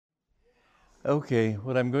Okay,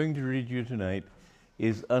 what I'm going to read you tonight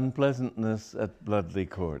is Unpleasantness at Bloodley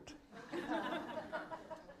Court.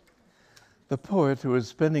 The poet, who was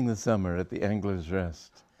spending the summer at the Angler's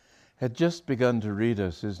Rest, had just begun to read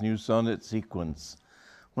us his new sonnet sequence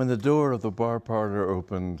when the door of the bar parlor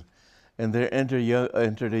opened and there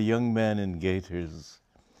entered a young man in gaiters.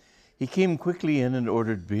 He came quickly in and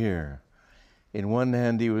ordered beer. In one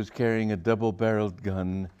hand he was carrying a double-barreled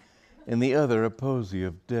gun, in the other a posy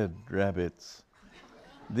of dead rabbits.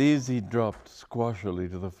 These he dropped squashily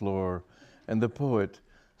to the floor, and the poet,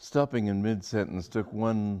 stopping in mid-sentence, took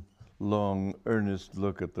one long, earnest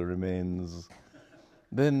look at the remains.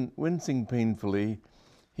 Then, wincing painfully,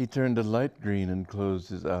 he turned a light green and closed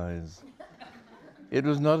his eyes. It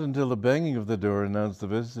was not until the banging of the door announced the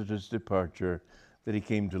visitor's departure that he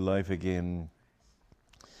came to life again.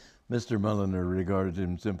 Mr. Mulliner regarded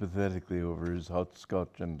him sympathetically over his hot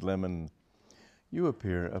scotch and lemon. "You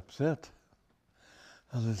appear upset."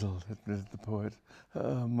 "A little," admitted the poet.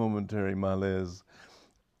 "A momentary malaise.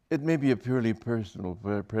 It may be a purely personal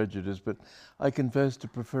prejudice, but I confess to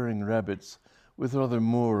preferring rabbits with rather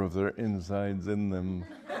more of their insides in them."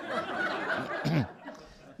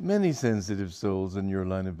 "Many sensitive souls in your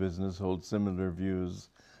line of business hold similar views,"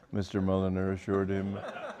 Mr. Mulliner assured him.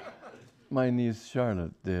 "My niece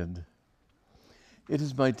Charlotte did." "It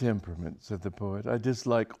is my temperament," said the poet. "I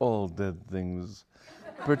dislike all dead things,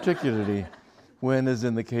 particularly when, as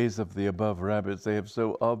in the case of the above rabbits, they have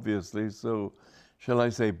so obviously, so, shall I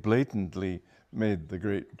say, blatantly made the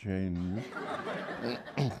great change."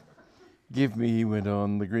 "Give me," he went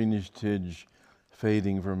on, the greenish tinge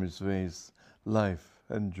fading from his face, "life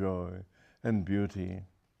and joy and beauty."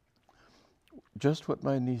 Just what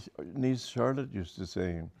my niece Charlotte used to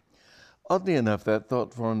say. Oddly enough, that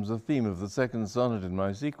thought forms the theme of the second sonnet in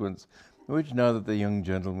my sequence, which, now that the young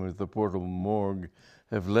gentlemen with the portable morgue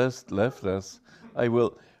have left us, I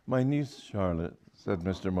will... "My niece Charlotte," said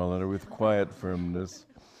Mr. Mulliner with quiet firmness,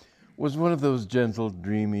 "was one of those gentle,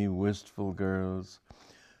 dreamy, wistful girls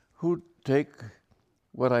who take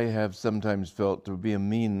what I have sometimes felt to be a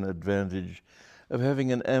mean advantage of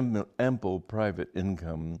having an ample private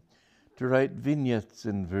income to write vignettes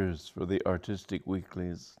in verse for the artistic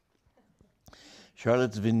weeklies.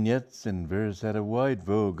 Charlotte's vignettes in verse had a wide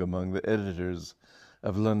vogue among the editors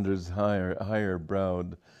of London's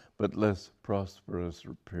higher-browed but less prosperous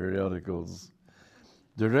periodicals.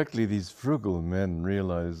 Directly these frugal men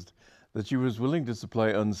realized that she was willing to supply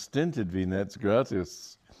unstinted vignettes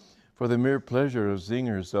gratis for the mere pleasure of seeing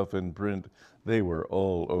herself in print, they were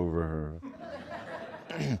all over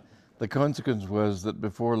her. The consequence was that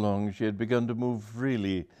before long she had begun to move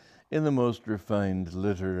freely in the most refined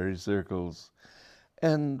literary circles.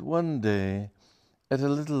 And one day, at a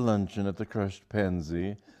little luncheon at the Crushed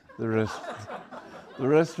Pansy, the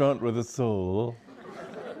restaurant with a soul,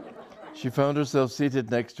 she found herself seated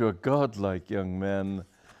next to a godlike young man,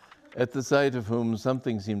 at the sight of whom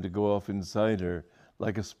something seemed to go off inside her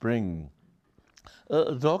like a spring.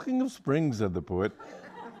 "Talking of springs," said the poet,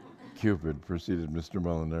 "Cupid," proceeded Mr.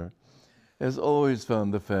 Mulliner, "has always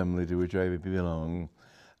found the family to which I belong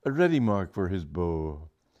a ready mark for his bow.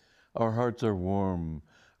 Our hearts are warm,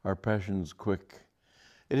 our passions quick.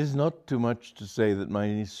 It is not too much to say that my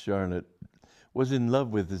niece Charlotte was in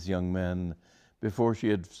love with this young man before she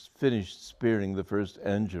had finished spearing the first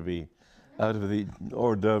anchovy out of the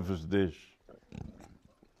hors d'oeuvres dish.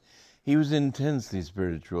 He was intensely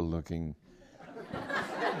spiritual looking,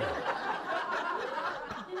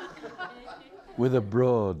 with a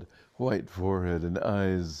broad white forehead and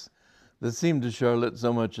eyes that seemed to Charlotte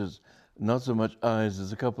not so much eyes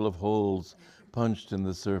as a couple of holes punched in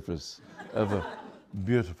the surface of a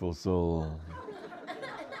beautiful soul.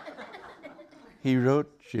 He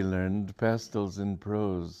wrote, she learned, pastels in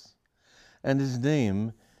prose, and his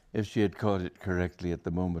name, if she had caught it correctly at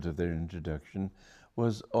the moment of their introduction,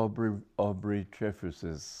 was Aubrey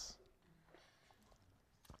Trefusis.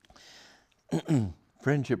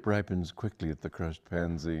 Friendship ripens quickly at the Crushed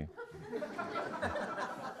Pansy.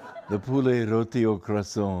 The poulet rôti au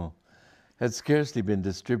croissant had scarcely been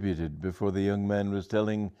distributed before the young man was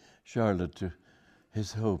telling Charlotte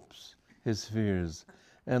his hopes, his fears,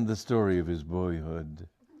 and the story of his boyhood.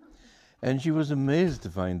 And she was amazed to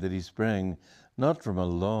find that he sprang not from a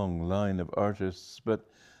long line of artists, but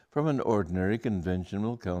from an ordinary,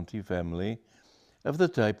 conventional county family of the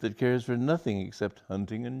type that cares for nothing except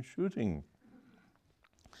hunting and shooting.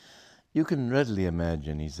 "You can readily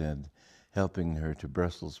imagine," he said, helping her to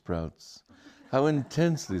Brussels sprouts, "how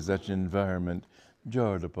intensely such an environment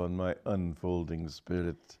jarred upon my unfolding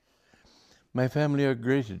spirit. My family are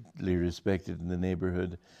greatly respected in the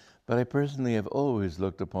neighborhood, but I personally have always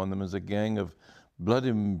looked upon them as a gang of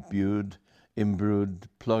blood-imbrued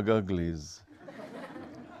plug uglies.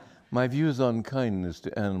 My views on kindness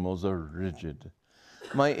to animals are rigid.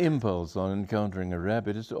 My impulse on encountering a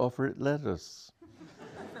rabbit is to offer it lettuce.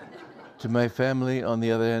 To my family, on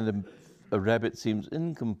the other hand, a rabbit seems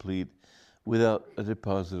incomplete without a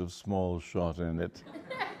deposit of small shot in it.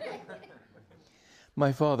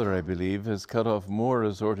 My father, I believe, has cut off more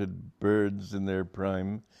assorted birds in their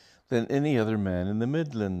prime than any other man in the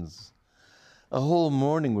Midlands. A whole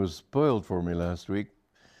morning was spoiled for me last week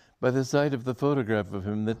by the sight of the photograph of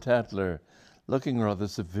him, the Tatler, looking rather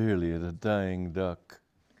severely at a dying duck.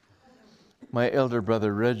 My elder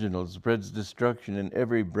brother Reginald spreads destruction in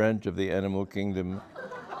every branch of the animal kingdom.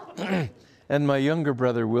 And my younger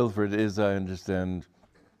brother Wilfred is, I understand,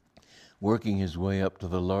 working his way up to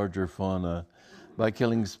the larger fauna by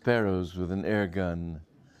killing sparrows with an air gun.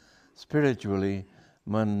 Spiritually,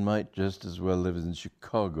 one might just as well live in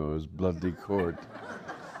Chicago as Bloodley Court.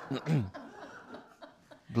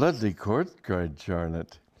 Bloodley Court, cried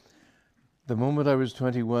Charlotte. The moment I was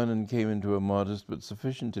 21 and came into a modest but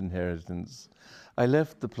sufficient inheritance, I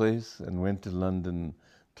left the place and went to London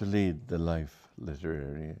to lead the life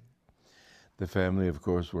literary. The family, of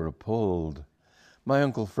course, were appalled. My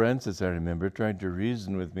Uncle Francis, I remember, tried to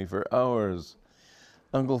reason with me for hours.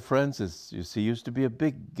 Uncle Francis, you see, used to be a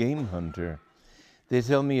big game hunter. They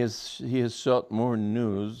tell me he has shot more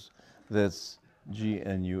gnus, that's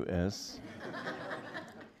G-N-U-S,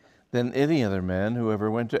 than any other man who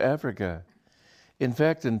ever went to Africa. In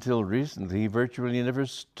fact, until recently, he virtually never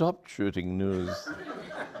stopped shooting gnus.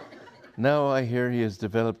 Now I hear he has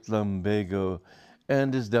developed lumbago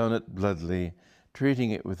and is down at Bloodley,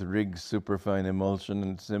 treating it with Riggs superfine emulsion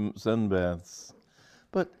and sunbaths.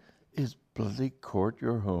 But is Bloodley Court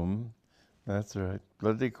your home? That's right,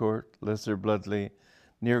 Bloodley Court, Lesser Bloodley,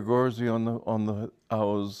 near Gorsey on the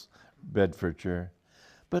Owls, Bedfordshire.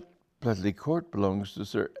 But Bloodley Court belongs to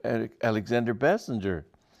Sir Alexander Bassinger.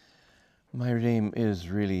 My name is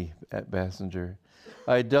really Bassinger.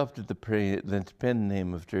 I adopted the pen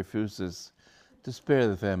name of Trefusis to spare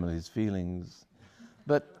the family's feelings.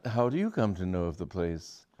 But how do you come to know of the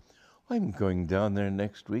place? I'm going down there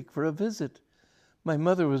next week for a visit. My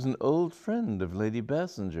mother was an old friend of Lady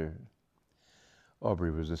Bassinger.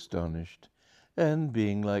 Aubrey was astonished, and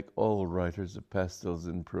being like all writers of pastels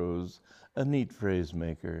in prose, a neat phrase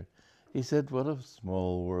maker, he said, what a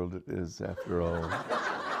small world it is after all.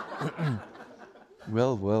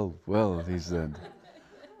 Well, well, well, he said.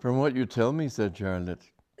 From what you tell me, said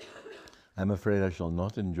Charlotte, I'm afraid I shall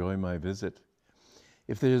not enjoy my visit.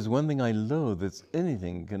 If there is one thing I loathe, it's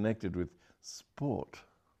anything connected with sport.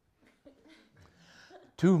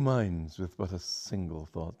 Two minds with but a single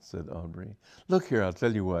thought, said Aubrey. Look here, I'll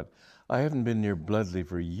tell you what. I haven't been near Bloodley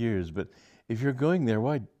for years, but if you're going there,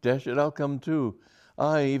 why, dash it, I'll come too.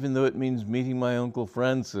 Aye, even though it means meeting my Uncle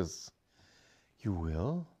Francis. You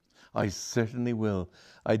will? I certainly will.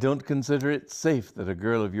 I don't consider it safe that a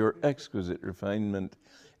girl of your exquisite refinement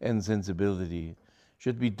and sensibility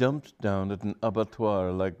should be dumped down at an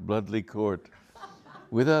abattoir like Bloodley Court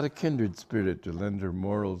without a kindred spirit to lend her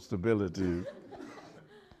moral stability.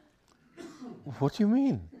 What do you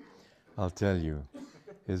mean? I'll tell you.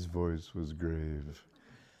 His voice was grave.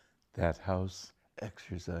 That house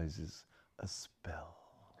exercises a spell.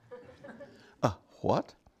 A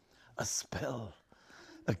what? A spell.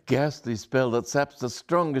 A ghastly spell that saps the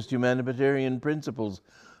strongest humanitarian principles.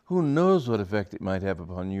 Who knows what effect it might have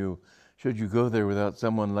upon you, should you go there without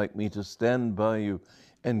someone like me to stand by you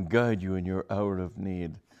and guide you in your hour of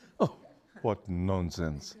need. Oh, what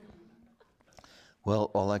nonsense.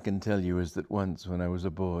 Well, all I can tell you is that once, when I was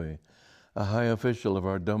a boy, a high official of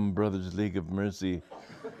our Dumb Brothers League of Mercy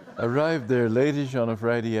arrived there latish on a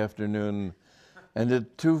Friday afternoon, and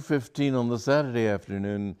at 2:15 on the Saturday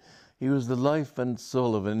afternoon, he was the life and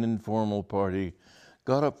soul of an informal party,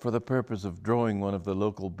 got up for the purpose of drawing one of the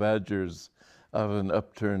local badgers out of an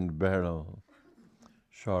upturned barrel.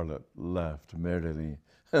 Charlotte laughed merrily.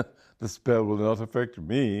 The spell will not affect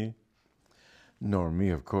me. Nor me,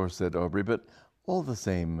 of course, said Aubrey, but all the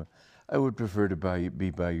same, I would prefer to be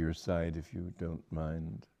by your side if you don't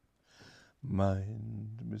mind.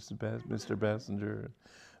 Mind, Mr. Bassinger,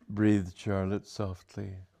 breathed Charlotte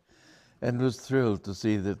softly, and was thrilled to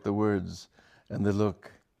see that the words and the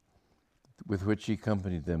look with which he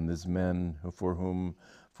accompanied them, this man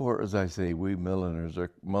for, as I say, we Mulliners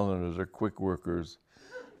are quick workers,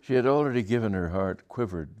 she had already given her heart,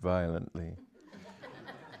 quivered violently.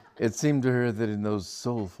 It seemed to her that in those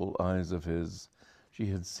soulful eyes of his, she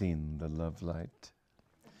had seen the love light.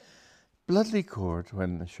 Bloodley Court,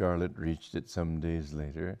 when Charlotte reached it some days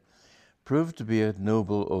later, proved to be a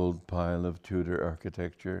noble old pile of Tudor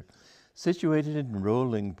architecture, situated in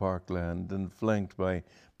rolling parkland and flanked by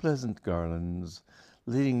pleasant garlands,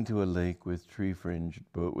 leading to a lake with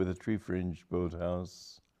a tree-fringed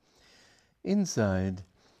boathouse. Inside,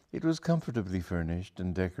 it was comfortably furnished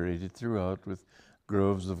and decorated throughout with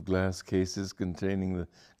groves of glass cases containing the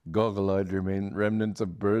goggle-eyed remnants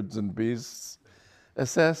of birds and beasts,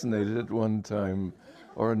 assassinated at one time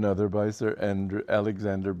or another by Sir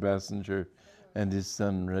Alexander Bassinger and his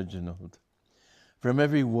son Reginald. From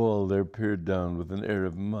every wall there peered down with an air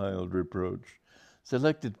of mild reproach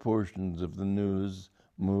selected portions of the gnus,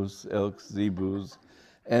 moose, elks, zebus,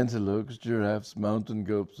 antelopes, giraffes, mountain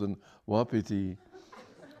goats, and wapiti,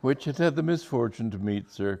 which had had the misfortune to meet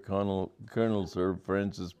Colonel Sir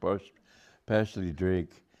Francis Pashley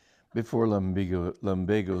Drake before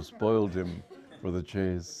Lumbago spoiled him for the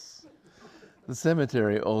chase. The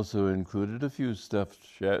cemetery also included a few stuffed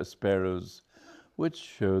sparrows, which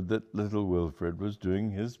showed that little Wilfred was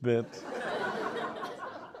doing his bit.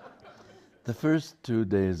 The first 2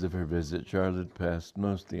 days of her visit Charlotte passed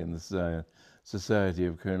mostly in the society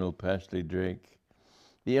of Colonel Pashley Drake,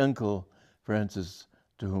 the uncle Francis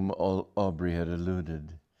to whom Aubrey had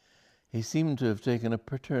alluded. He seemed to have taken a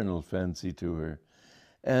paternal fancy to her,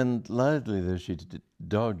 and lightly though she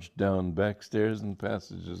dodged down back stairs and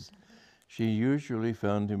passages, she usually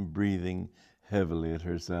found him breathing heavily at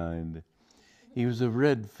her side. He was a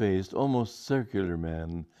red-faced, almost circular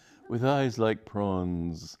man, with eyes like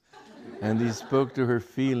prawns, and he spoke to her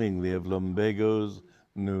feelingly of lumbagos,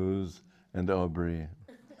 gnus, and Aubrey.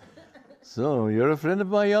 "So, you're a friend of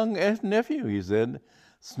my young nephew," he said,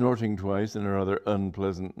 snorting twice in a rather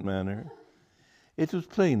unpleasant manner. It was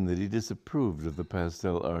plain that he disapproved of the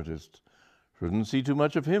pastel artist. "Shouldn't see too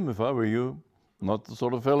much of him if I were you. Not the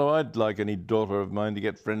sort of fellow I'd like any daughter of mine to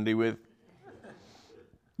get friendly with."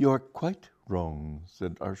 "You're quite wrong,"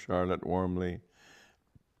 said our Charlotte warmly.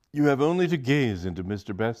 "You have only to gaze into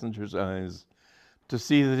Mr. Bassinger's eyes to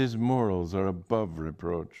see that his morals are above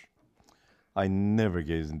reproach." "I never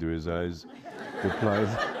gaze into his eyes," replied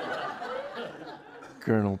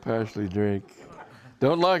Colonel Pashley Drake.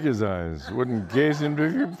 "Don't like his eyes. Wouldn't gaze into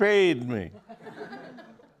if you paid me."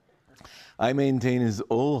 "I maintain his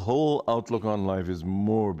whole outlook on life is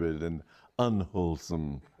morbid and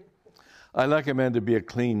unwholesome. I like a man to be a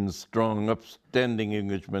clean, strong, upstanding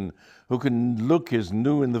Englishman who can look his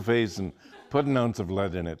new in the face and put an ounce of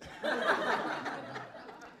lead in it."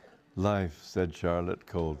 "Life," said Charlotte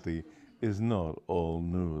coldly, "is not all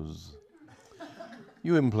news."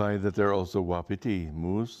 "You imply that there are also wapiti,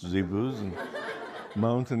 moose, zebus, and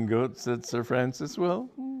mountain goats," said Sir Francis. "Well,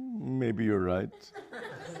 maybe you're right.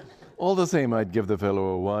 All the same, I'd give the fellow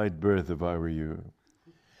a wide berth if I were you."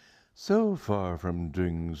 "So far from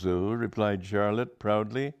doing so," replied Charlotte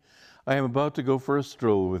proudly, "I am about to go for a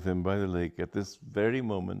stroll with him by the lake at this very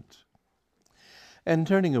moment." And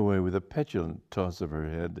turning away with a petulant toss of her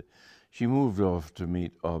head, she moved off to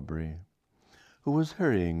meet Aubrey, who was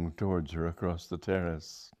hurrying towards her across the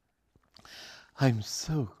terrace. "I'm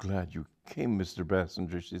so glad you came, Mr.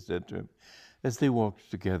 Bassinger," she said to him, as they walked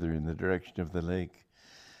together in the direction of the lake.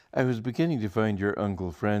 "I was beginning to find your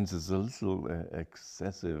Uncle Francis a little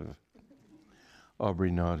excessive."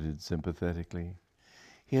 Aubrey nodded sympathetically.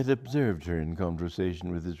 He had observed her in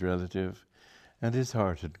conversation with his relative, and his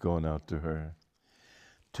heart had gone out to her.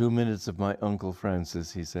 2 minutes of my Uncle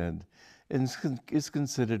Francis," he said, "is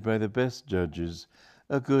considered by the best judges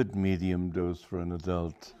a good medium dose for an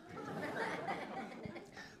adult."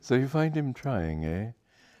 "So you find him trying, eh?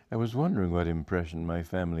 I was wondering what impression my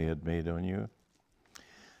family had made on you."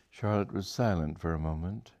 Charlotte was silent for a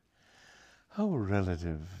moment. "How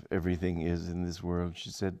relative everything is in this world," she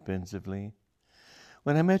said pensively.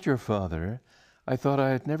 "When I met your father, I thought I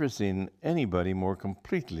had never seen anybody more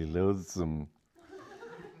completely loathsome.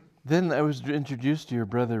 Then I was introduced to your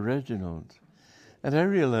brother Reginald, and I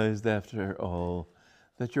realized after all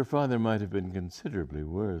that your father might have been considerably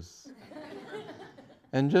worse.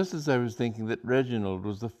 And just as I was thinking that Reginald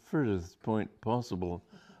was the furthest point possible,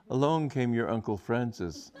 along came your Uncle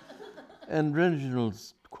Francis, and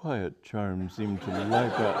Reginald's quiet charm seemed to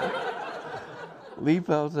leap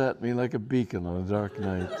out at me like a beacon on a dark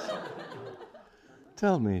night."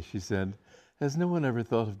 "Tell me," she said, "has no one ever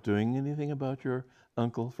thought of doing anything about your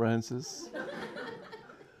Uncle Francis?"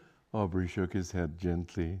 Aubrey shook his head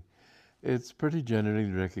gently. "It's pretty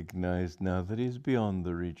generally recognized now that he's beyond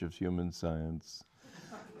the reach of human science.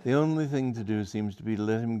 The only thing to do seems to be to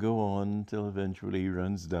let him go on till eventually he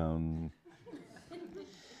runs down."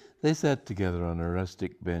 They sat together on a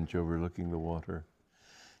rustic bench overlooking the water.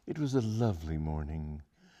 It was a lovely morning.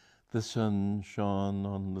 The sun shone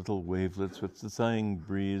on little wavelets which the sighing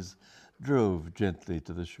breeze drove gently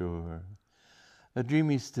to the shore. A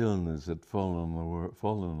dreamy stillness had fallen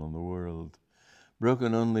on the world,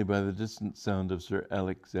 broken only by the distant sound of Sir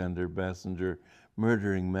Alexander Bassinger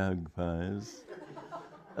murdering magpies,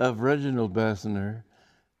 of Reginald Bassiner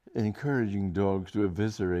encouraging dogs to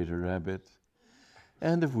eviscerate a rabbit,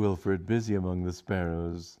 and of Wilfred busy among the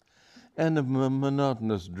sparrows, and of a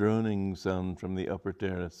monotonous droning sound from the upper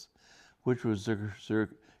terrace, which was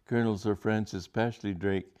Colonel Sir Francis Pashley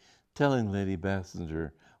Drake telling Lady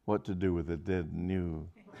Bassinger what to do with the dead new.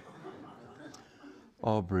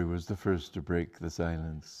 Aubrey was the first to break the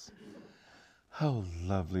silence. How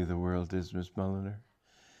lovely the world is, Miss Mulliner.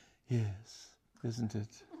 Yes, isn't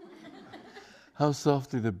it? How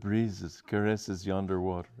softly the breezes caresses yonder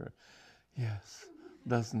water. Yes,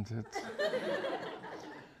 doesn't it?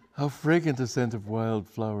 How fragrant a scent of wild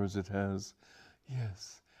flowers it has.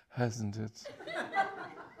 Yes, hasn't it?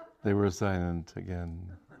 They were silent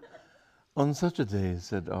again. On such a day,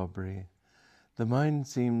 said Aubrey, the mind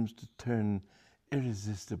seems to turn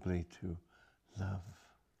irresistibly to love.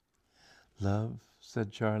 Love,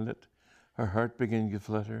 said Charlotte, her heart beginning to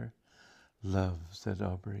flutter. Love, said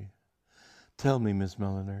Aubrey. Tell me, Miss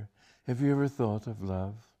Mulliner, have you ever thought of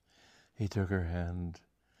love? He took her hand.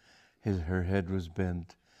 Her head was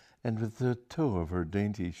bent, and with the toe of her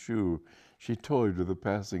dainty shoe, she toyed with a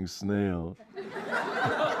passing snail.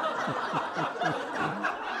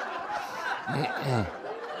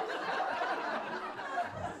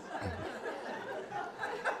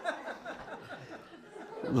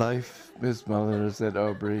 Life, Miss Mulliner, said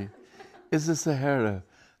Aubrey, is the Sahara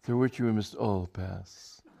through which we must all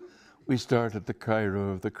pass. We start at the Cairo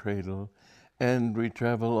of the cradle, and we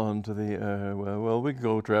travel on to the, we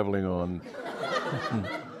go traveling on.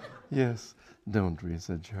 Yes, don't we,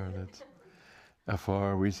 said Charlotte.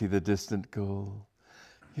 Afar we see the distant goal.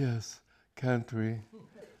 Yes, can't we,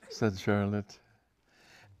 said Charlotte.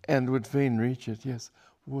 And would fain reach it, yes,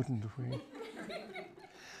 wouldn't we?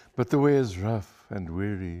 But the way is rough and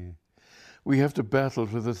weary. We have to battle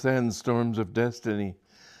through the sandstorms of destiny,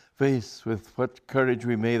 face with what courage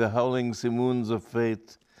we may the howling simoons of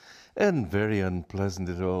fate. And very unpleasant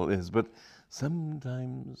it all is, but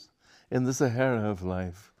sometimes in the Sahara of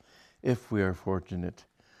life, if we are fortunate,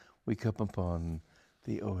 we come upon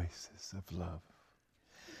the oasis of love.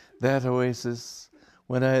 That oasis,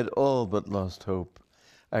 when I had all but lost hope,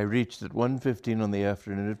 I reached at 1:15 on the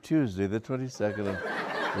afternoon of Tuesday, the 22nd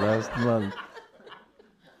of last month.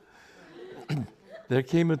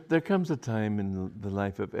 There comes a time in the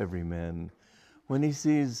life of every man when he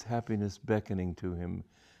sees happiness beckoning to him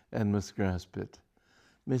and must grasp it.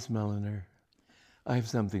 Miss Mulliner, I have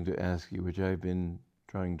something to ask you which I've been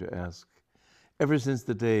trying to ask ever since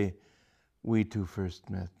the day we two first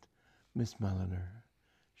met. Miss Mulliner,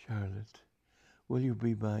 Charlotte, will you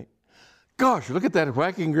be my... Gosh, look at that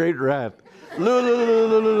whacking great rat.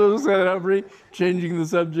 Said Aubrey, changing the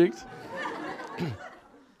subject.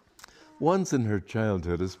 Once in her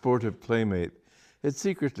childhood, a sportive playmate had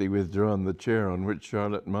secretly withdrawn the chair on which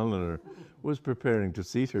Charlotte Mulliner was preparing to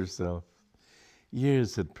seat herself.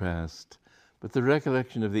 Years had passed, but the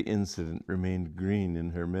recollection of the incident remained green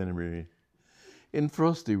in her memory. In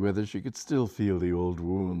frosty weather, she could still feel the old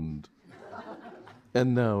wound.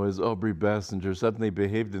 And now, as Aubrey Bassinger suddenly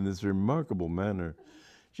behaved in this remarkable manner,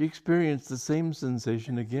 she experienced the same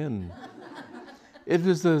sensation again. It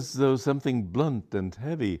was as though something blunt and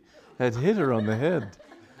heavy had hit her on the head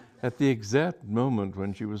at the exact moment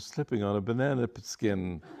when she was slipping on a banana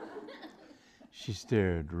skin. She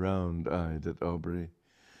stared round-eyed at Aubrey.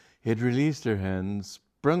 He had released her hand,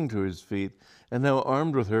 sprung to his feet, and now,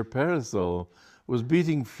 armed with her parasol, was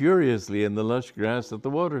beating furiously in the lush grass at the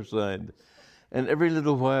waterside. And every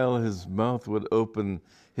little while his mouth would open,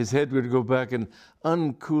 his head would go back, and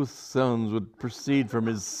uncouth sounds would proceed from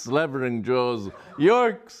his slavering jaws.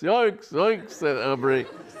 Yorks, Yorks, Yorks, said Aubrey.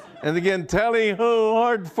 And again, tally-ho,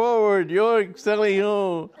 hard forward, Yorks,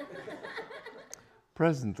 tally-ho.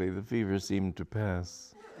 Presently, the fever seemed to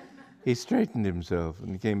pass. He straightened himself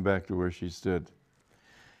and came back to where she stood.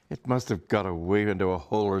 It must have got away into a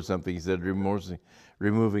hole or something, he said,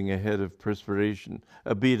 removing a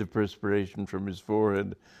bead of perspiration from his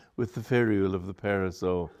forehead with the ferrule of the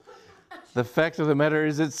parasol. The fact of the matter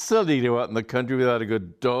is it's silly to go out in the country without a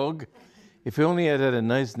good dog. If only I'd had a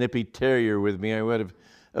nice nippy terrier with me, I would have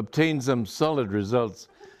obtained some solid results.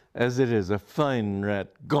 As it is, a fine rat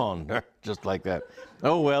gone, just like that.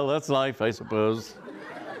 Oh well, that's life, I suppose.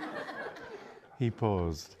 He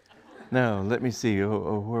paused. Now, let me see,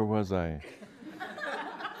 where was I?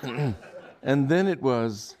 And then it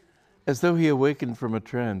was, As though he awakened from a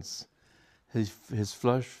trance, his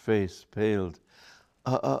flushed face paled.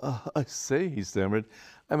 I say, he stammered,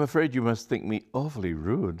 I'm afraid you must think me awfully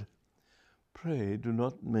rude. Pray do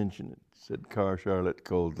not mention it, said Charlotte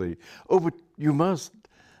coldly. Oh, but you must,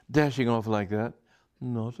 dashing off like that.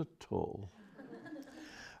 Not at all.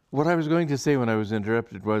 What I was going to say when I was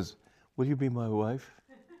interrupted was, will you be my wife?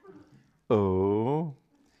 Oh,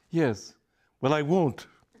 yes. Well, I won't.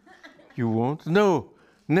 You won't? No,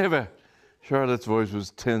 never. Charlotte's voice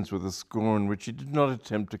was tense with a scorn which she did not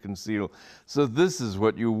attempt to conceal. So this is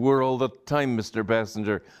what you were all the time, Mr.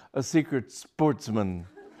 Bassinger, a secret sportsman.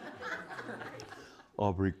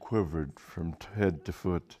 Aubrey quivered from head to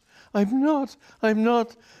foot. I'm not.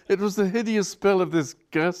 It was the hideous spell of this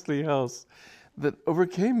ghastly house that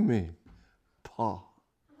overcame me. Pa.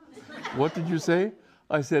 What did you say?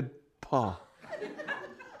 I said Pa.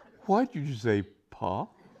 Why did you say Pa?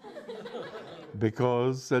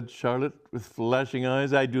 Because, said Charlotte with flashing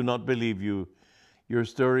eyes, I do not believe you. Your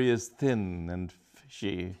story is thin and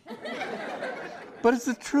fishy. But it's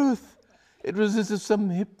the truth. It was as if some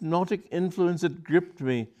hypnotic influence had gripped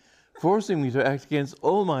me, forcing me to act against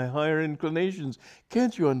all my higher inclinations.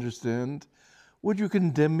 Can't you understand? Would you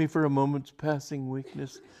condemn me for a moment's passing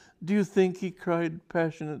weakness? Do you think, he cried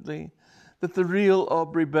passionately, that the real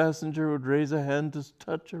Aubrey Bassinger would raise a hand to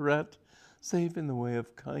touch a rat, save in the way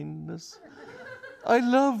of kindness? I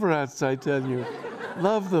love rats, I tell you.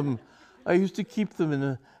 Love them. I used to keep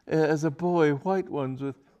them as a boy, white ones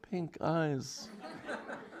with pink eyes.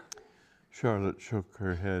 Charlotte shook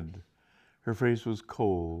her head. Her face was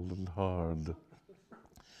cold and hard.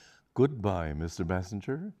 Goodbye, Mr.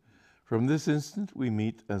 Bassinger. From this instant we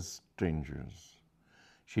meet as strangers.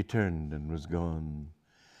 She turned and was gone.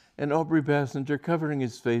 And Aubrey Bassinger, covering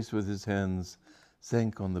his face with his hands,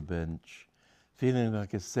 sank on the bench, feeling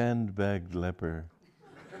like a sandbagged leper.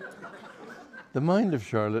 The mind of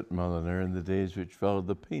Charlotte Mulliner in the days which followed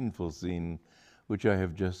the painful scene which I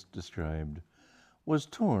have just described was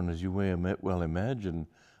torn, as you may well imagine,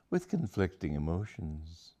 with conflicting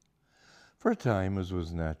emotions. For a time, as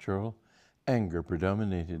was natural, anger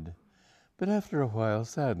predominated, but after a while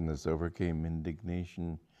sadness overcame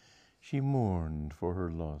indignation. She mourned for her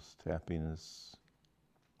lost happiness.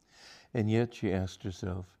 And yet, she asked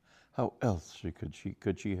herself, how else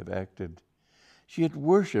could she have acted? She had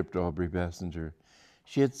worshipped Aubrey Bassinger.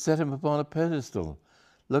 She had set him upon a pedestal,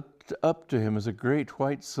 looked up to him as a great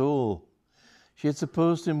white soul. She had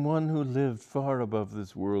supposed him one who lived far above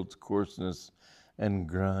this world's coarseness and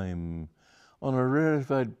grime, on a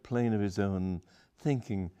rarefied plane of his own,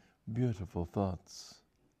 thinking beautiful thoughts.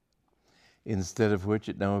 Instead of which,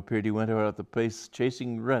 it now appeared he went about the place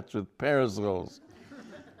chasing rats with parasols.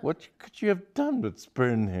 What could she have done but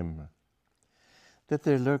spurn him? That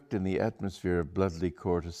there lurked in the atmosphere of Bloodley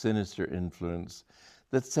Court a sinister influence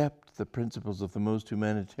that sapped the principles of the most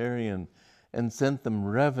humanitarian and sent them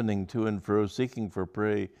ravening to and fro, seeking for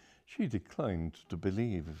prey, she declined to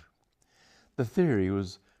believe. The theory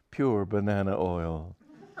was pure banana oil.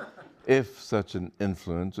 If such an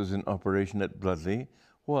influence was in operation at Bloodley,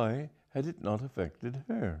 why had it not affected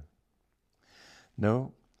her?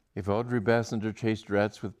 No, if Aubrey Bassinger chased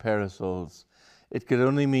rats with parasols, it could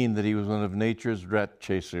only mean that he was one of nature's rat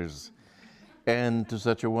chasers, and to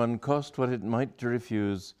such a one, cost what it might to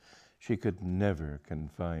refuse, she could never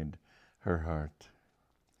confide her heart.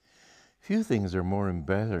 Few things are more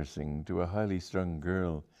embarrassing to a highly strung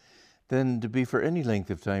girl than to be for any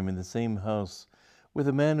length of time in the same house with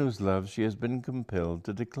a man whose love she has been compelled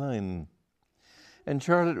to decline. And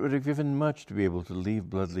Charlotte would have given much to be able to leave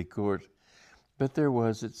Bloodley Court, but there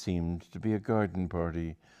was, it seemed, to be a garden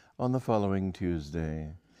party on the following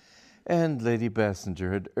Tuesday, and Lady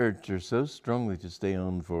Bassinger had urged her so strongly to stay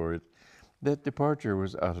on for it that departure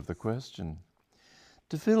was out of the question.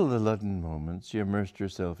 To fill the leaden moments, she immersed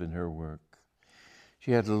herself in her work.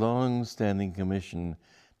 She had a long-standing commission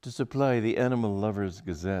to supply the Animal Lovers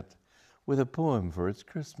Gazette with a poem for its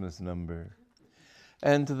Christmas number,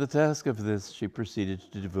 and to the task of this she proceeded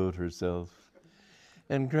to devote herself,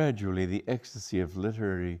 and gradually the ecstasy of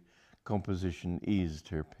literary composition eased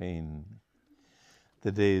her pain.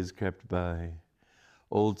 The days crept by.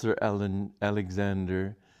 Old Sir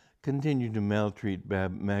Alexander continued to maltreat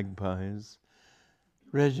magpies.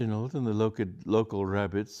 Reginald and the local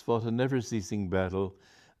rabbits fought a never-ceasing battle,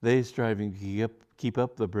 they striving to keep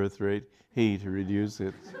up the birth rate, he to reduce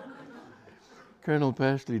it. Colonel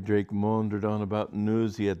Pashley Drake maundered on about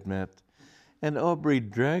news he had met, and Aubrey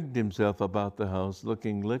dragged himself about the house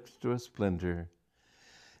looking licked to a splinter.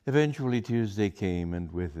 Eventually Tuesday came,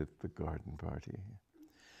 and with it the garden party.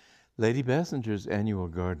 Lady Bassinger's annual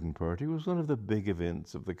garden party was one of the big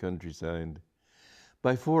events of the countryside.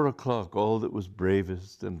 By 4 o'clock, all that was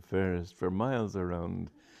bravest and fairest for miles around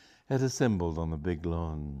had assembled on the big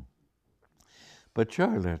lawn. But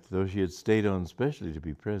Charlotte, though she had stayed on specially to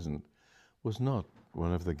be present, was not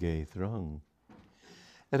one of the gay throng.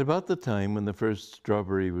 At about the time when the first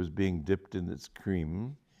strawberry was being dipped in its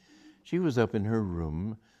cream, she was up in her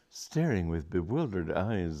room, staring with bewildered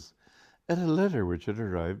eyes at a letter which had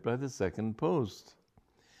arrived by the second post.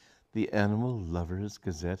 The Animal Lovers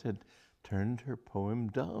Gazette had turned her poem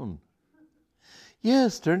down.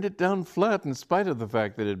 Yes, turned it down flat in spite of the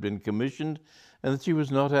fact that it had been commissioned and that she was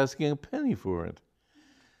not asking a penny for it.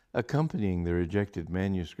 Accompanying the rejected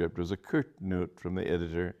manuscript was a curt note from the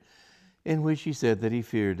editor in which he said that he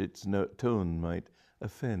feared its tone might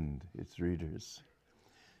offend its readers.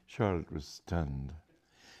 Charlotte was stunned.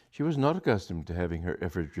 She was not accustomed to having her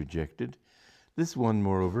efforts rejected. This one,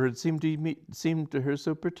 moreover, had seemed to her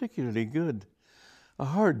so particularly good. A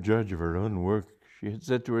hard judge of her own work, she had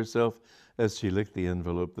said to herself as she licked the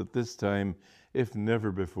envelope that this time, if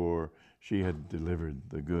never before, she had delivered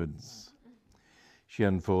the goods. She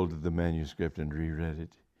unfolded the manuscript and reread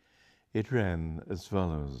it. It ran as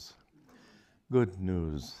follows. Good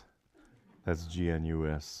news. That's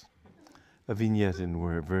GNUS. A vignette in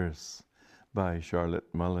verse by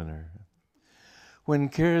Charlotte Mulliner. When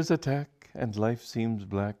cares attack and life seems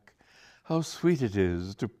black, how sweet it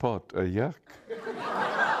is to pot a yak.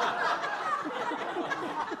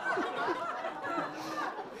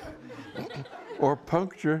 Or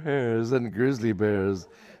puncture hares and grizzly bears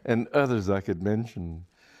and others I could mention.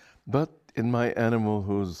 But in my animal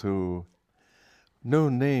who's who, no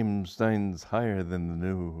name shines higher than the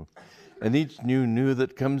new, and each new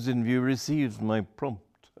that comes in view receives my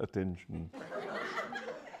prompt attention.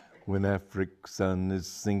 When Afric's sun is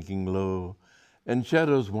sinking low, and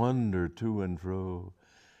shadows wander to and fro,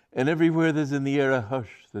 and everywhere there's in the air a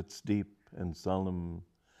hush that's deep and solemn,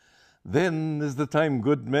 then is the time,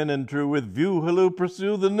 good men and true, with view halloo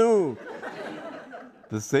pursue the new.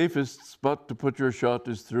 The safest spot to put your shot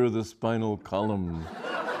is through the spinal column.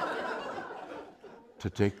 To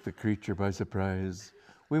take the creature by surprise,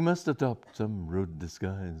 we must adopt some rude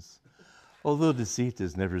disguise. Although deceit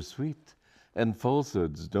is never sweet, and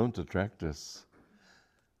falsehoods don't attract us.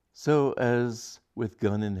 So as, with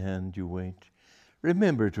gun in hand, you wait,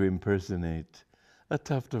 remember to impersonate a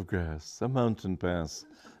tuft of grass, a mountain pass,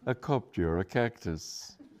 a copse or a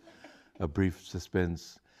cactus. A brief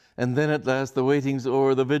suspense, and then at last the waiting's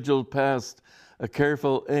o'er, the vigil past, a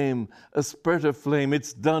careful aim, a spurt of flame,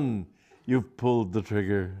 it's done, you've pulled the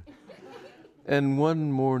trigger. And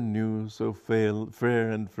one more new, so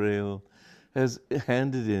fair and frail, has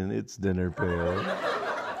handed in its dinner pail.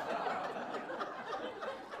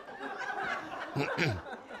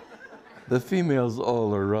 The females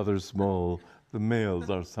all are rather small, the males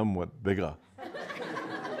are somewhat bigger.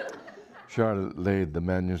 Charlotte laid the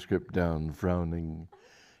manuscript down, frowning.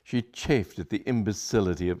 She chafed at the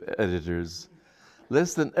imbecility of editors.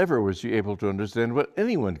 Less than ever was she able to understand what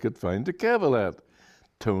anyone could find to cavil at.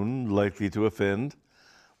 Tone likely to offend.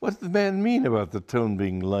 What did the man mean about the tone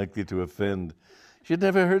being likely to offend? She had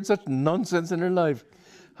never heard such nonsense in her life.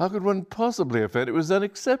 How could one possibly offend? It was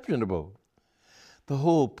unexceptionable. The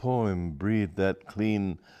whole poem breathed that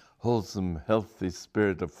clean, wholesome, healthy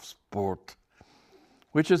spirit of sport,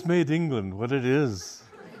 which has made England what it is.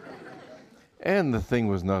 And the thing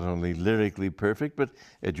was not only lyrically perfect, but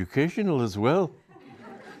educational as well.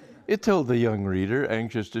 It told the young reader,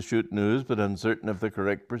 anxious to shoot news but uncertain of the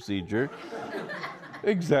correct procedure,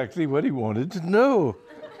 exactly what he wanted to know.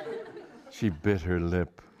 She bit her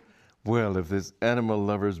lip. Well, if this animal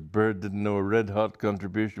lover's bird didn't know a red-hot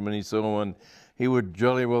contribution when he saw one, she would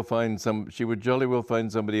jolly well find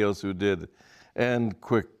somebody else who did. And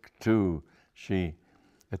quick, too.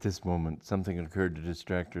 At this moment, something occurred to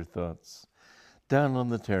distract her thoughts. Down on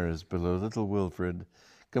the terrace below, little Wilfred,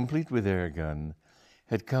 complete with air gun,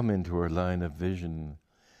 had come into her line of vision.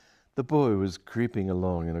 The boy was creeping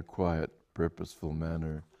along in a quiet, purposeful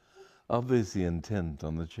manner, obviously intent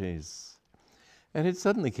on the chase. And it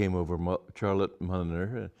suddenly came over Charlotte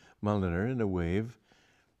Mulliner in a wave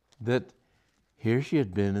that here she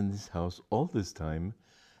had been in this house all this time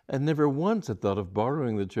and never once had thought of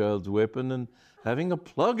borrowing the child's weapon and having a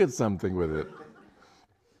plug at something with it.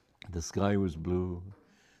 The sky was blue.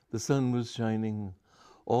 The sun was shining.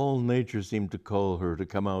 All nature seemed to call her to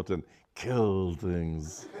come out and kill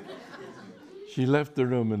things. She left the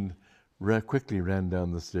room and quickly ran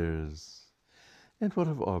down the stairs. And what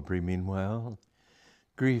of Aubrey, meanwhile?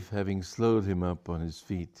 Grief having slowed him up on his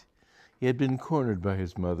feet, he had been cornered by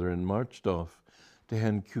his mother and marched off to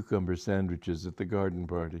hand cucumber sandwiches at the garden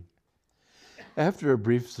party. After a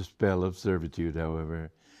brief spell of servitude,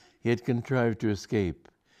 however, he had contrived to escape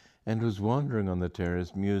and was wandering on the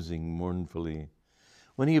terrace, musing mournfully,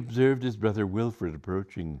 when he observed his brother Wilfred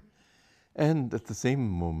approaching. And at the same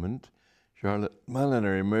moment, Charlotte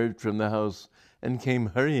Mulliner emerged from the house and came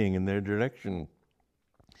hurrying in their direction.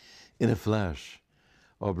 In a flash,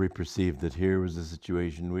 Aubrey perceived that here was a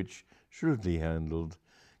situation which, shrewdly handled,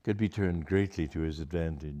 could be turned greatly to his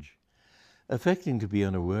advantage. Affecting to be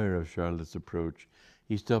unaware of Charlotte's approach,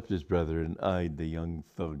 he stopped his brother and eyed the young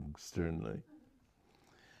thug sternly.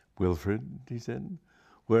 "Wilfred," he said,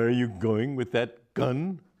 "where are you going with that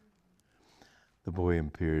gun?" The boy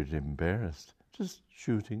appeared embarrassed. "Just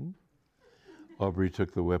shooting." Aubrey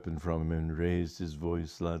took the weapon from him and raised his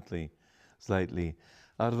voice slightly.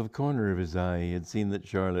 Out of the corner of his eye, he had seen that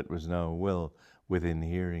Charlotte was now well within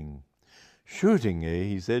hearing. "Shooting, eh?"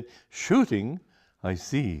 he said. "Shooting? I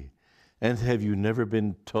see. And have you never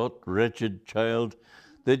been taught, wretched child,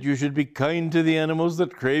 that you should be kind to the animals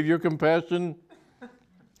that crave your compassion?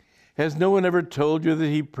 Has no one ever told you that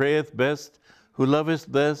he prayeth best, who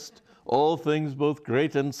loveth best, all things both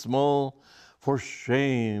great and small? For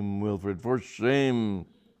shame, Wilfred, for shame."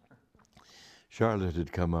 Charlotte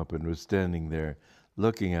had come up and was standing there,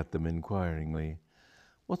 looking at them inquiringly.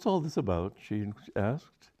 "What's all this about?" she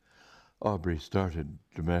asked. Aubrey started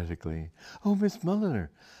dramatically. "Oh, Miss Mulliner,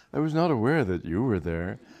 I was not aware that you were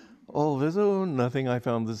there. All this? Oh, nothing. I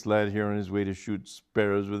found this lad here on his way to shoot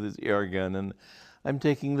sparrows with his air gun, and I'm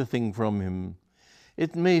taking the thing from him.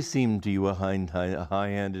 It may seem to you a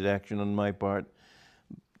high-handed action on my part.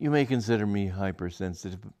 You may consider me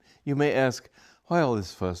hypersensitive. You may ask, why all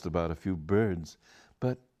this fuss about a few birds?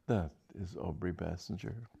 But that is Aubrey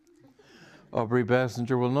Bassinger. Aubrey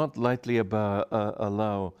Bassinger will not lightly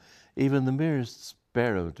allow even the merest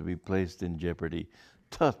sparrow to be placed in jeopardy.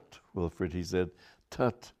 Tut, Wilfred," he said,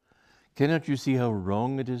 "tut. Cannot you see how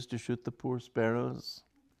wrong it is to shoot the poor sparrows?"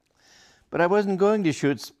 "But I wasn't going to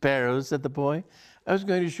shoot sparrows," said the boy. "I was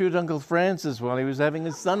going to shoot Uncle Francis while he was having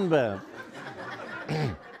his sunbath."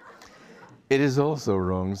 "It is also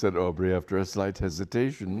wrong," said Aubrey after a slight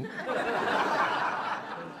hesitation,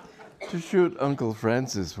 "to shoot Uncle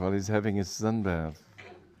Francis while he's having his sunbath."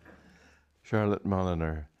 Charlotte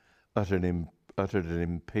Mulliner uttered an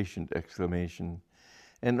impatient exclamation,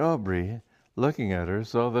 and Aubrey, looking at her,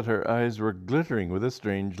 saw that her eyes were glittering with a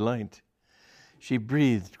strange light. She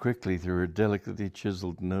breathed quickly through her delicately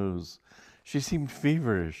chiseled nose. She seemed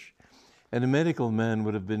feverish, and a medical man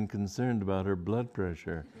would have been concerned about her blood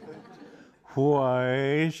pressure.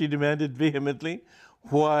 "Why?" she demanded vehemently.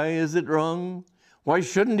 "Why is it wrong? Why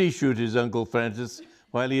shouldn't he shoot his Uncle Francis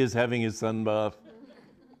while he is having his sunbath?"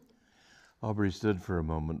 Aubrey stood for a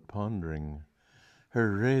moment, pondering.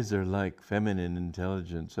 Her razor-like feminine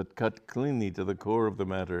intelligence had cut cleanly to the core of the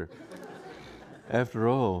matter. After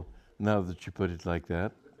all, now that you put it like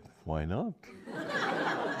that, why not?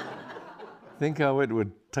 Think how it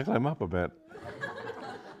would tickle him up a bit.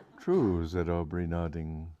 "True," said Aubrey,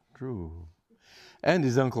 nodding. "True. And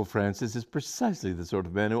his Uncle Francis is precisely the sort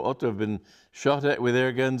of man who ought to have been shot at with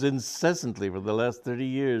air guns incessantly for the last 30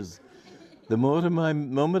 years. The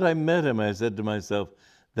moment I met him, I said to myself,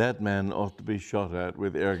 that man ought to be shot at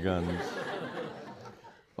with air guns."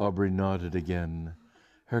 Aubrey nodded again.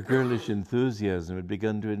 Her girlish enthusiasm had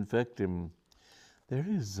begun to infect him. "There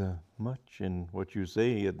is much in what you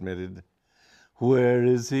say," he admitted. "Where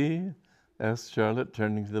is he?" asked Charlotte,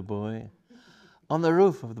 turning to the boy. "On the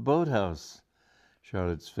roof of the boathouse."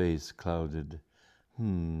 Charlotte's face clouded.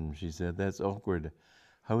 She said, "that's awkward.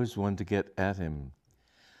 How is one to get at him?"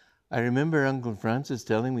 "I remember Uncle Francis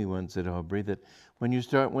telling me once," said Aubrey, "that when you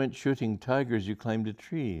went shooting tigers, you climbed a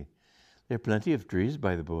tree. There are plenty of trees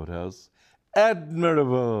by the boathouse."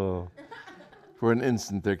 "Admirable!" For an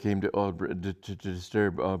instant there came to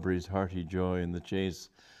disturb Aubrey's hearty joy in the chase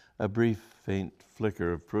a brief, faint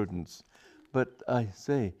flicker of prudence. "But I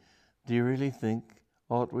say, do you really think,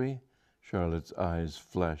 ought we?" Charlotte's eyes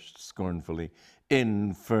flashed scornfully.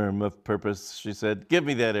 "Infirm of purpose," she said. "Give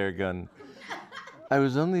me that air gun." "I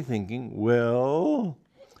was only thinking—" "Well?"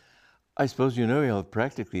 "I suppose you know he'll have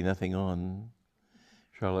practically nothing on."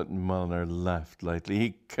 Charlotte Mulliner laughed lightly.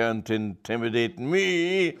 "He can't intimidate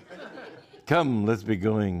me. Come, let's be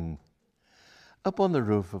going." Up on the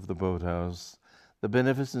roof of the boathouse, the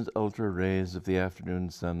beneficent ultra rays of the afternoon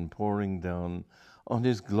sun pouring down on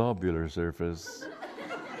his globular surface,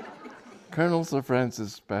 Colonel Sir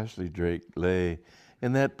Francis Pashley Drake lay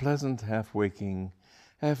in that pleasant half-waking,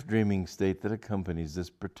 half-dreaming state that accompanies this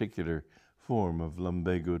particular form of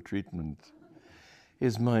lumbago treatment.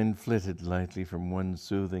 His mind flitted lightly from one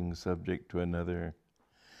soothing subject to another.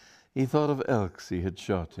 He thought of elks he had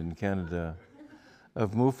shot in Canada,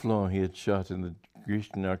 of mouflons he had shot in the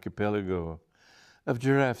Grecian archipelago, of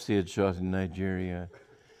giraffes he had shot in Nigeria.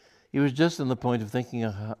 He was just on the point of thinking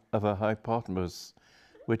of a hippopotamus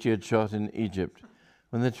which he had shot in Egypt,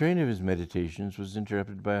 when the train of his meditations was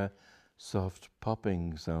interrupted by a soft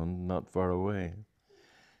popping sound not far away.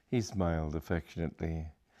 He smiled affectionately.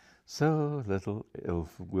 So little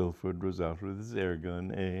Wilfred was out with his air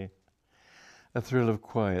gun, eh? A thrill of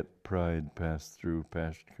quiet pride passed through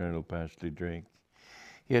Colonel Pashley Drake.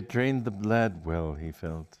 He had trained the lad well, he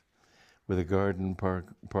felt, with a garden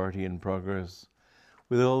party in progress,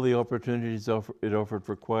 with all the opportunities it offered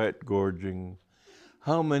for quiet gorging.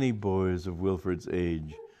 How many boys of Wilfred's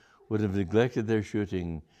age would have neglected their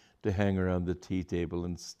shooting to hang around the tea table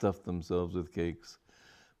and stuff themselves with cakes?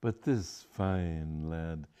 But this fine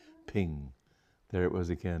lad, ping, there it was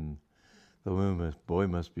again. The boy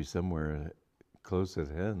must be somewhere close at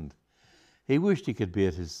hand. He wished he could be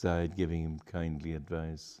at his side, giving him kindly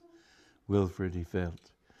advice. Wilfred, he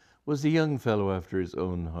felt, was a young fellow after his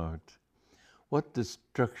own heart. What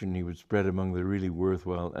destruction he would spread among the really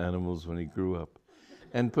worthwhile animals when he grew up,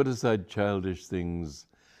 and put aside childish things,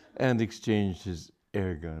 and exchanged his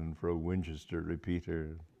air gun for a Winchester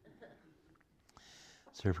repeater.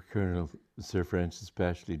 Sir Francis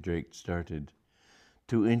Pashley Drake started.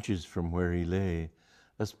 2 inches from where he lay,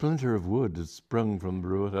 a splinter of wood had sprung from the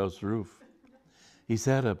roadhouse roof. He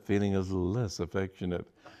sat up, feeling a little less affectionate.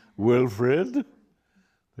 "Wilfred?"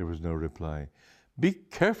 There was no reply. "Be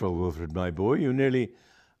careful, Wilfred, my boy. You nearly—"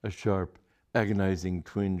 A sharp, agonizing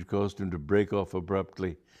twinge caused him to break off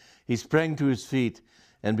abruptly. He sprang to his feet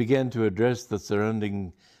and began to address the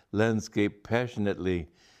surrounding landscape passionately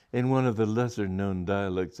in one of the lesser-known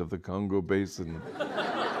dialects of the Congo Basin.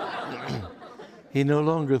 He no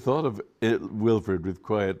longer thought of Wilfred with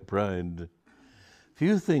quiet pride.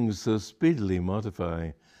 Few things so speedily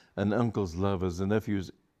modify an uncle's love as a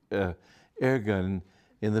nephew's air gun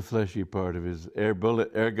in the fleshy part of his air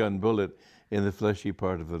gun bullet in the fleshy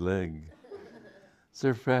part of the leg.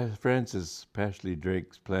 Sir Francis Pashley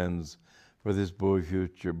Drake's plans for this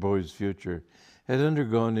boy's future had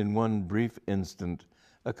undergone in one brief instant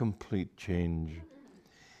a complete change.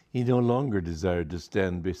 He no longer desired to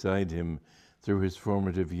stand beside him through his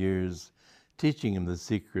formative years, teaching him the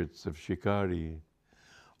secrets of shikari.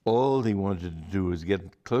 All he wanted to do was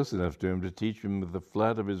get close enough to him to teach him with the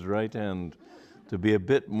flat of his right hand to be a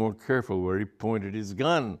bit more careful where he pointed his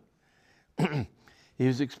gun. He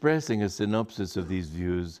was expressing a synopsis of these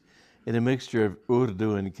views in a mixture of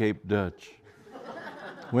Urdu and Cape Dutch,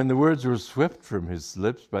 when the words were swept from his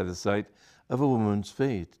lips by the sight of a woman's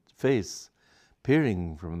face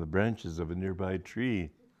peering from the branches of a nearby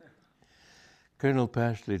tree. Colonel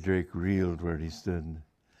Pashley Drake reeled where he stood.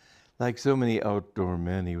 Like so many outdoor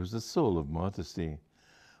men, he was the soul of modesty.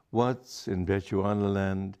 Once, in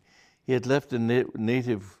Bechuanaland, he had left a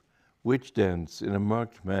native witch dance in a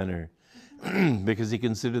marked manner because he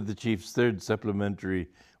considered the chief's third supplementary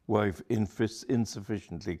wife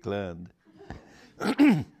insufficiently clad.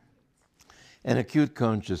 An acute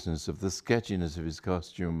consciousness of the sketchiness of his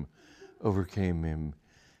costume overcame him.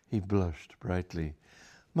 He blushed brightly.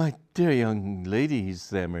 "My dear young lady," he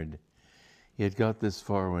stammered. He had got this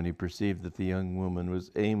far when he perceived that the young woman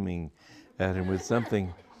was aiming at him with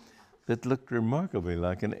something that looked remarkably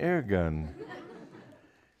like an air gun,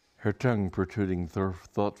 her tongue protruding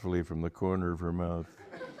thoughtfully from the corner of her mouth.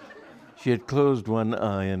 She had closed one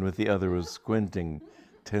eye and with the other was squinting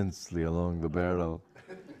tensely along the barrel.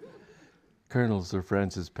 Colonel Sir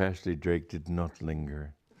Francis Pashley Drake did not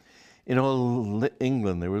linger. In all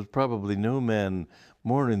England, there was probably no man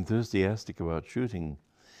more enthusiastic about shooting.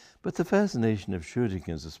 But the fascination of shooting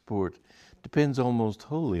as a sport depends almost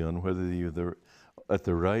wholly on whether you're at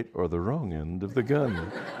the right or the wrong end of the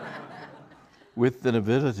gun. With an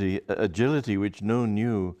agility which no one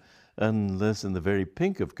knew, unless in the very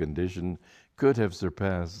pink of condition, could have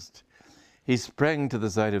surpassed. He sprang to the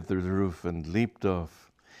side of the roof and leaped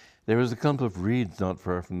off. There was a clump of reeds not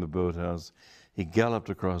far from the boathouse. He galloped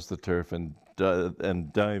across the turf and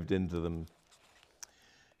dived into them.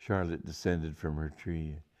 Charlotte descended from her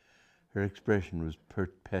tree. Her expression was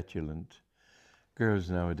petulant. Girls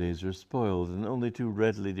nowadays are spoiled and only too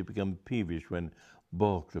readily to become peevish when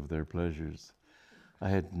balked of their pleasures. "I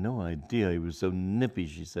had no idea he was so nippy,"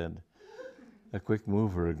 she said. "A quick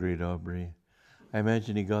mover," agreed Aubrey. "I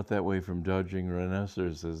imagine he got that way from dodging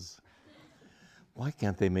rhinoceroses." "Why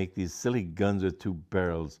can't they make these silly guns with 2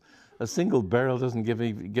 barrels? A single barrel doesn't give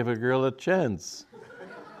a girl a chance."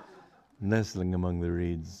 Nestling among the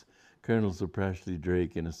reeds, Colonel Sir Prashley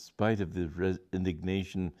Drake, in spite of the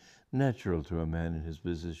indignation natural to a man in his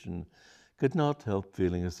position, could not help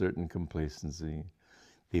feeling a certain complacency.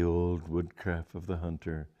 The old woodcraft of the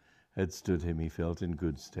hunter had stood him, he felt, in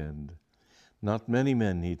good stead. Not many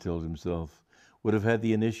men, he told himself, would have had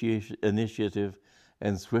the initiative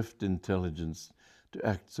and swift intelligence to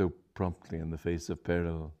act so promptly in the face of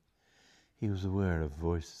peril. He was aware of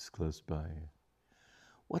voices close by.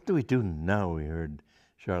 "What do we do now?" he heard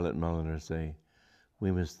Charlotte Mulliner say.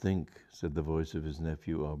 "We must think," said the voice of his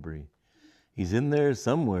nephew Aubrey. "He's in there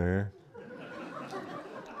somewhere."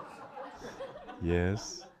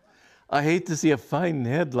 "Yes." "I hate to see a fine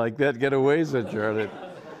head like that get away," said Charlotte.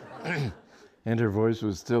 And her voice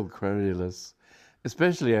was still querulous,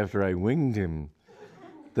 "especially after I winged him.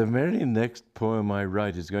 The very next poem I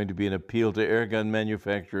write is going to be an appeal to airgun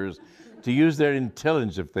manufacturers to use their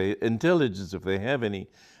intelligence if they have any,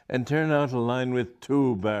 and turn out a line with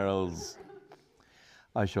 2 barrels.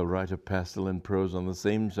 "I shall write a pastel and prose on the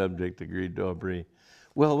same subject," agreed Aubrey.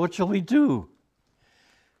 "Well, what shall we do?"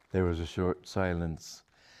 There was a short silence.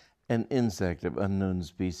 An insect of unknown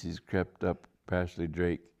species crept up Prashley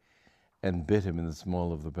Drake and bit him in the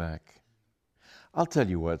small of the back. "I'll tell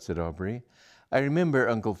you what," said Aubrey. "I remember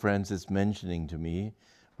Uncle Francis mentioning to me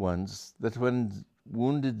once that when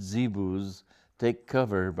wounded zebus take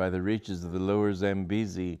cover by the reaches of the lower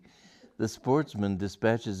Zambezi, the sportsman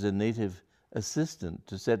dispatches a native assistant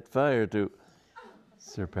to set fire to—"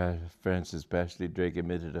 Francis Prashley Drake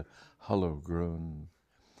emitted a hollow groan.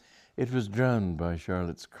 It was drowned by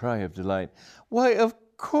Charlotte's cry of delight. "Why, of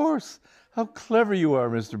course! How clever you are,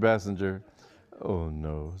 Mr. Bassinger!" "Oh,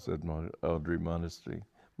 no," said Audrey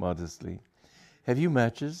modestly. "Have you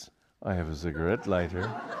matches?" "I have a cigarette lighter."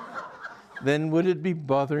 "Then would it be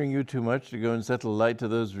bothering you too much to go and set a light to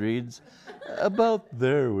those reeds?" "About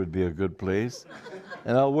there would be a good place,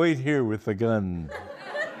 and I'll wait here with the gun."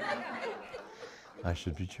 "I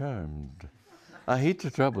should be charmed. I hate to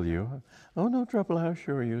trouble you." "Oh, no trouble, I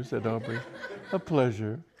assure you," said Aubrey. "A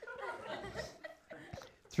pleasure."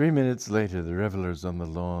 3 minutes later, the revelers on the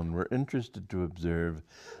lawn were interested to observe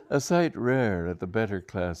a sight rare at the better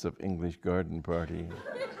class of English garden party.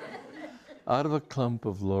 Out of a clump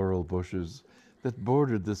of laurel bushes that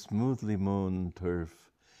bordered the smoothly mown turf,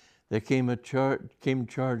 there came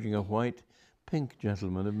charging a white-pink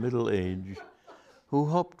gentleman of middle age, who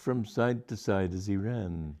hopped from side to side as he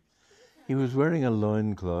ran. He was wearing a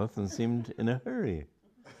loincloth and seemed in a hurry.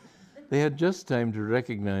 They had just time to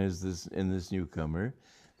recognize in this newcomer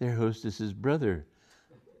their hostess's brother,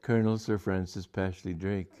 Colonel Sir Francis Prashley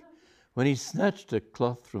Drake, when he snatched a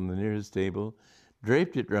cloth from the nearest table,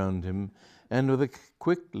 draped it round him, and with a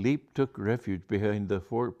quick leap took refuge behind the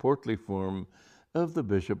portly form of the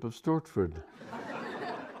Bishop of Stortford,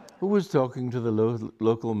 who was talking to the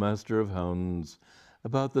local master of hounds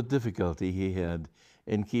about the difficulty he had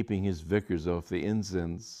in keeping his vicars off the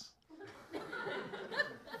incense.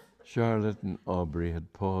 Charlotte and Aubrey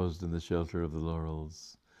had paused in the shelter of the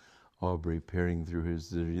laurels. Aubrey, peering through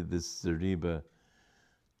this zareba,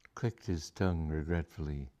 clicked his tongue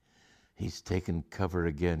regretfully. "He's taken cover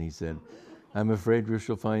again," he said. "I'm afraid we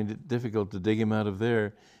shall find it difficult to dig him out of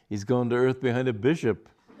there. He's gone to earth behind a bishop."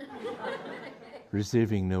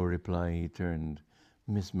 Receiving no reply, he turned.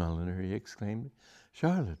 "Miss Mulliner," he exclaimed.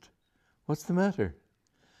 "Charlotte, what's the matter?"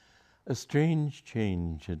 A strange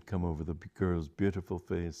change had come over the girl's beautiful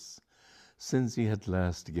face since he had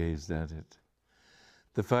last gazed at it.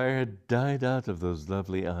 The fire had died out of those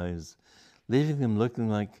lovely eyes, leaving them looking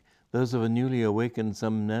like those of a newly awakened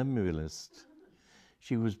somnambulist.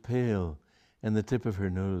 She was pale, and the tip of her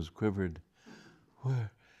nose quivered.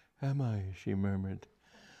 "Where am I?" she murmured.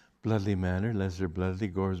 "Bloodley Manor, Lesser Bloodley,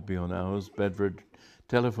 Goresby on Owls, Bedford,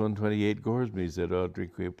 telephone 28 Goresby," said Audrey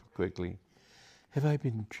quickly. "Have I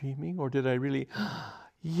been dreaming, or did I really—"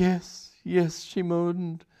 Yes, she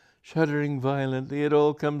moaned, shuddering violently. "It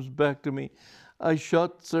all comes back to me. I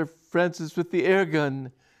shot Sir Francis with the air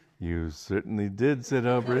gun." "You certainly did," said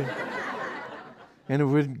Aubrey.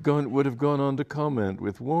 And would have gone on to comment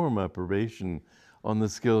with warm approbation on the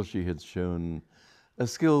skill she had shown, a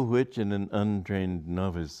skill which, in an untrained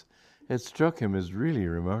novice, had struck him as really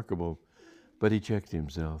remarkable. But he checked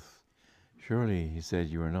himself. "Surely," he said,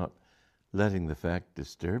 "you are not letting the fact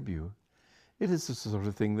disturb you? It is the sort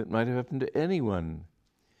of thing that might have happened to anyone."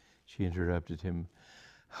 She interrupted him.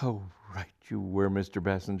 "How right you were, Mr.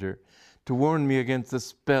 Bassinger, to warn me against the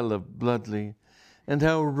spell of Bloodley, and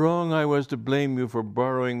how wrong I was to blame you for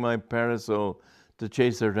borrowing my parasol to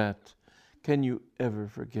chase a rat. Can you ever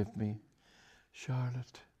forgive me?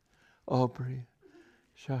 Charlotte, Aubrey,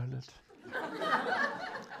 Charlotte."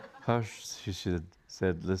 "Hush," she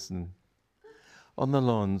said, "Listen." On the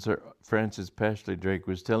lawn, Sir Francis Pashley Drake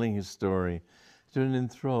was telling his story to an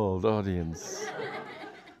enthralled audience.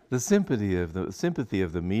 The sympathy of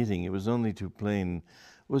the meeting, it was only too plain,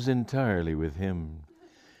 was entirely with him.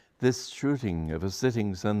 This shooting of a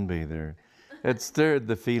sitting sunbather had stirred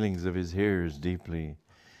the feelings of his hearers deeply.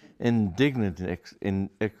 Indignant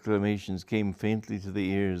exclamations came faintly to the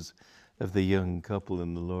ears of the young couple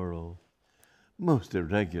in the laurel. "Most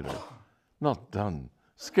irregular, not done,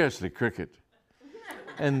 scarcely cricket."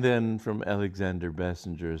 And then from Alexander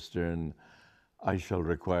Bassinger astern, "I shall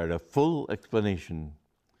require a full explanation."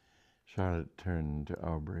 Charlotte turned to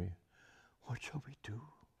Aubrey. "What shall we do?"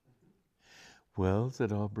 "Well,"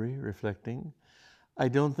 said Aubrey, reflecting, "I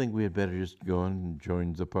don't think we had better just go on and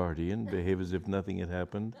join the party and behave as if nothing had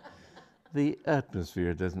happened. The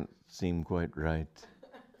atmosphere doesn't seem quite right.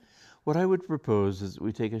 What I would propose is that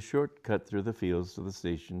we take a short cut through the fields to the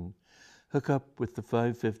station, hook up with the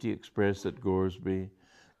 5:50 express at Goresby,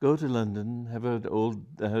 go to London, have a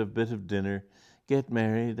bit of dinner, get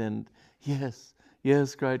married, and..." "Yes,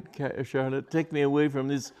 yes," cried Charlotte, "take me away from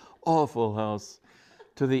this awful house."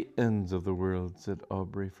 "To the ends of the world," said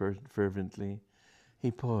Aubrey fervently. He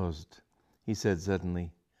paused. He said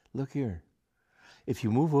suddenly, "Look here. If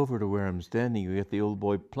you move over to where I'm standing, you get the old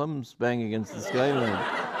boy plumb bang against the skyline."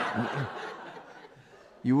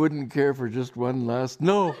 "You wouldn't care for just one last..."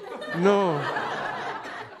 "No, no."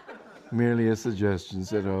 "Merely a suggestion,"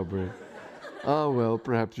 said Aubrey. "Ah, well,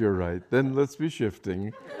 perhaps you're right. Then let's be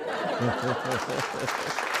shifting."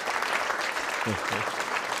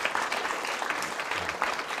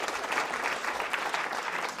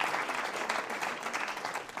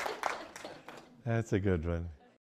 That's a good one.